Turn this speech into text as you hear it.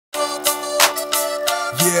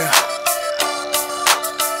Yeah.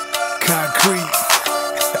 Concrete.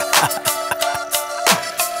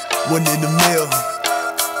 One in the mill.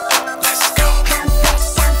 Let's go.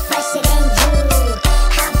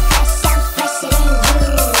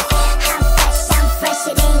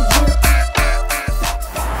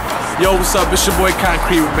 Yo, what's up? It's your boy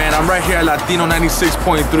Concrete, man. I'm right here at Latino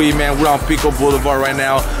 96.3, man. We're on Pico Boulevard right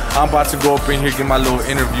now. I'm about to go up in here, get my little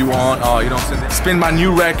interview on. You know what I'm saying? Spin my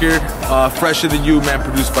new record, Fresher Than You, man,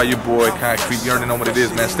 produced by your boy Concrete. You already know what it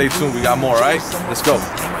is, man. Stay tuned. We got more, right? Let's go.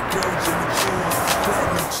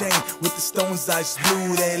 With the stones I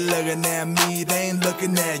slew, they ain't looking at me, they ain't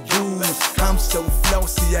looking at you. I'm so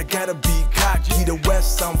flossy, I gotta be cocky. The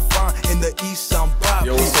west I'm fine, in the east I'm poppy.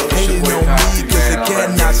 Hating on me cause they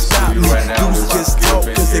cannot stop me. Dudes just talk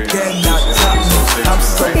cause they cannot top me. I'm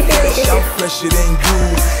so fresh, I'm fresher than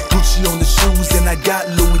you. Gucci on the shoes and I got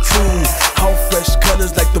Louis too. All fresh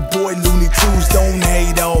colors like the boy Looney Tunes. Don't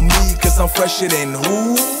hate on me cause I'm fresher than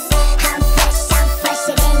who?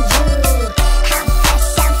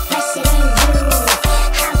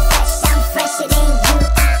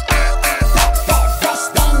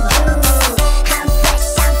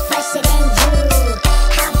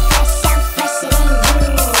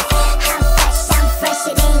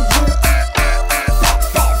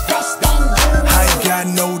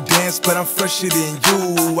 But I'm fresher than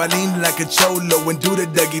you. I lean like a cholo and do the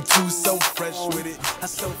Dougie too. So fresh with it.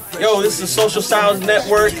 Yo, this is Social Sounds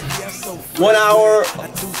Network. 1 hour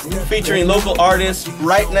featuring local artists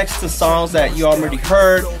right next to songs that you already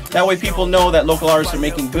heard. That way people know that local artists are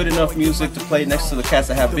making good enough music to play next to the cats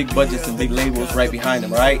that have big budgets and big labels right behind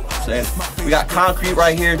them, right? So we got Concrete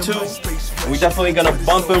right here too. We're definitely gonna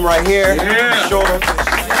bump him right here. Yeah. Sure.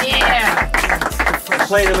 Yeah.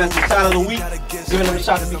 Play them as the sound of the week, giving them a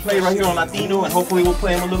shot to be played right here on Latino, and hopefully we'll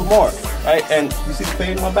play them a little more, right? And you see the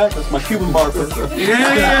fade in my back? That's my Cuban barber.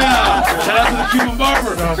 Yeah! Shout out to the Cuban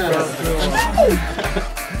barber.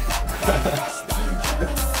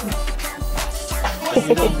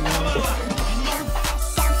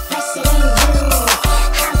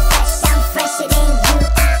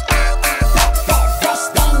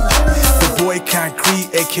 The boy Concrete,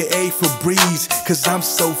 aka Febreze, cause I'm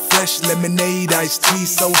so fresh, lemonade, iced tea,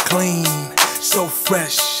 so clean, so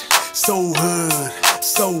fresh, so hood,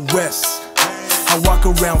 so west. I walk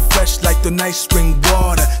around fresh like the nice spring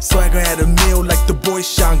water. Swagger at a meal like the boy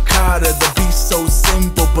Sean Carter. The beat's so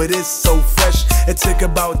simple, but it's so fresh. It took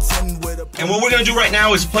about 10 with a... And what we're gonna do right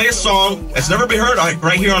now is play a song that's never been heard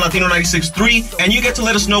right here on Latino 96.3, and you get to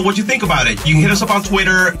let us know what you think about it. You can hit us up on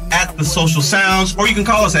Twitter at The Social Sounds, or you can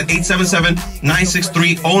call us at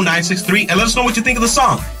 877-963-0963 and let us know what you think of the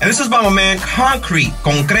song. And this is by my man Concrete,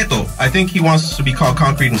 Concreto. I think he wants to be called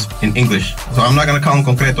Concrete in English, so I'm not gonna call him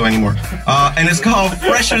Concreto anymore. And it's called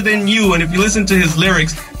Fresher Than You, and if you listen to his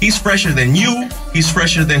lyrics, he's fresher than you, he's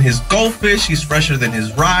fresher than his goldfish, he's fresher than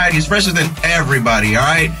his ride, he's fresher than everybody,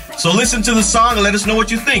 alright? So listen to the song and let us know what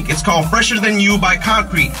you think. It's called Fresher Than You by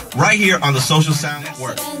Concrete, right here on the Social Sound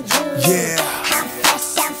Network. Yeah.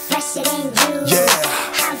 Yeah.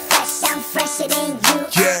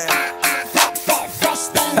 Yeah.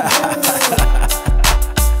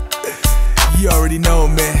 You already know,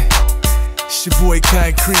 man. It's your boy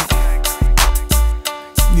Concrete.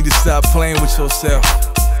 You need to stop playing with yourself.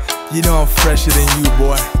 You know I'm fresher than you,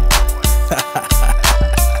 boy.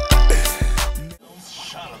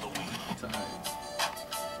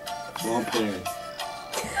 One player.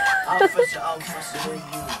 I'm fresher than you.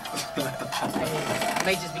 I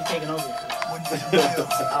may just be taking over. I'm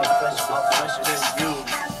fresher than you.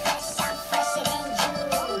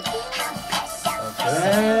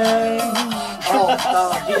 Okay. Oh,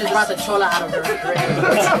 you just brought the chola out of her grave.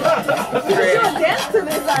 Dance to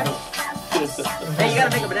this, Hey, you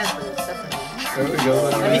gotta make up a dance for this. There we go.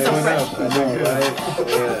 Let me some fresh. I know, right?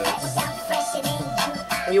 Yeah.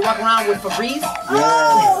 When you walk around with Febreze,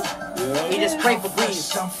 you just spray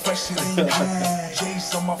Febreze. And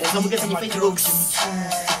someone gets in your face, you go. With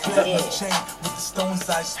the stones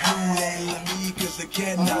I slew, they ain't me cause they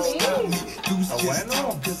cannot stop me. Dudes just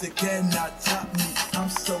talk cause they cannot top me. I'm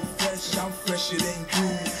so fresh, I'm fresher than you.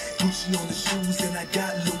 Gucci on the shoes and I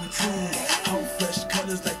got Louis too. I'm fresh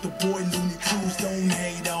colors like the boy Looney Tunes. Don't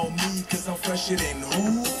hate on me cause I'm fresher than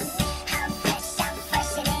who?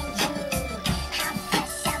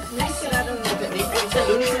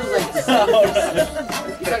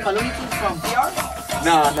 You like my Looney Tunes from PR?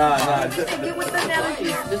 Nah. Get with the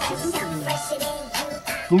analogy.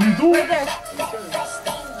 Right there.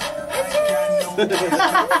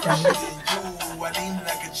 I lean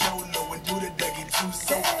like a cholo and do the Dougie too,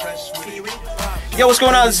 so fresh with it. Yo, what's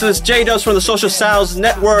going on? This is J-Dubs from the Social Sounds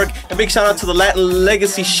Network. A big shout out to the Latin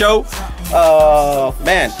Legacy Show.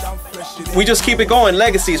 Man, we just keep it going.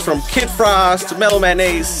 Legacies from Kid Frost to Mellow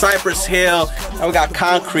Mayonnaise, Cypress Hill, and we got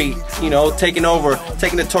Concrete, you know, taking over,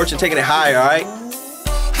 taking the torch and taking it higher, alright?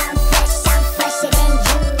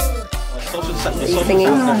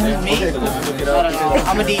 Singing? Me?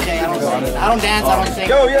 I'm a DJ. I don't dance. I don't sing.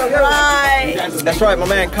 Yo. Hi. That's right, my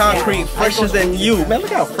man Concrete, fresher than you. Man,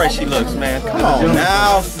 look how fresh he looks, man. Come on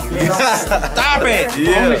now. Stop it.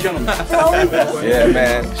 Yeah,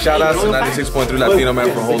 man. Shout out to 96.3 Latino,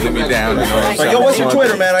 man, for holding me down. You know, Yo, what's your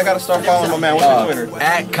Twitter, man? I gotta start following my man. What's your Twitter?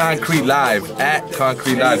 At Concrete Live. At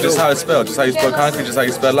Concrete Live. Just how it's spelled. Just how you spell concrete, just how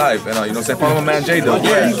you spell live. And you know what I'm saying? Follow my man J-Dubs.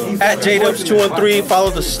 Yeah. At J-Dubs213.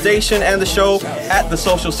 Follow the station and the show at the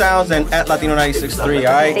Social Sounds and at Latino 96.3.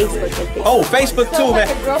 Alright? Oh, Facebook too, man.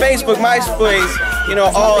 Facebook, MySpace, you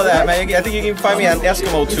know, all of that, man. I think you can find me on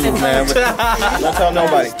Eskimo too, man. But don't tell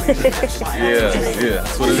nobody. Yeah,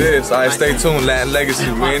 that's what it is. Alright, stay tuned. Latin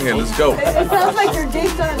Legacy, we in here. Let's go. It sounds like your date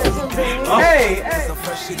son or something. Hey.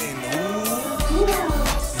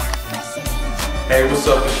 Hey, what's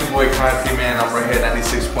up? It's your boy Concrete, man. I'm right here at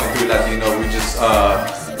 96.3 Latino. We just,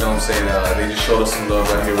 you know what I'm saying, they just showed us some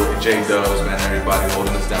love right here with J-Dubs, man. Everybody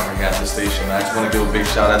holding us down right here at the station, man. I just want to give a big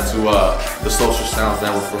shout out to the Social Sounds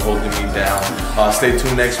Network for holding me down. Stay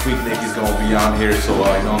tuned next week. Nicky's going to be on here, so, you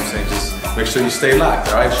know what I'm saying, just make sure you stay locked,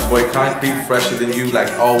 all right? It's your boy Concrete, fresher than you,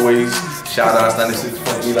 like always. Shout out to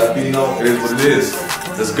 96.3 Latino. It is what it is.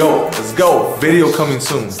 Let's go. Let's go. Video coming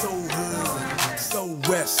soon.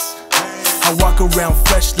 I walk around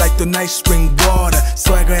fresh like the nice spring water.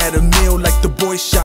 Swagger at a meal like the boy shot.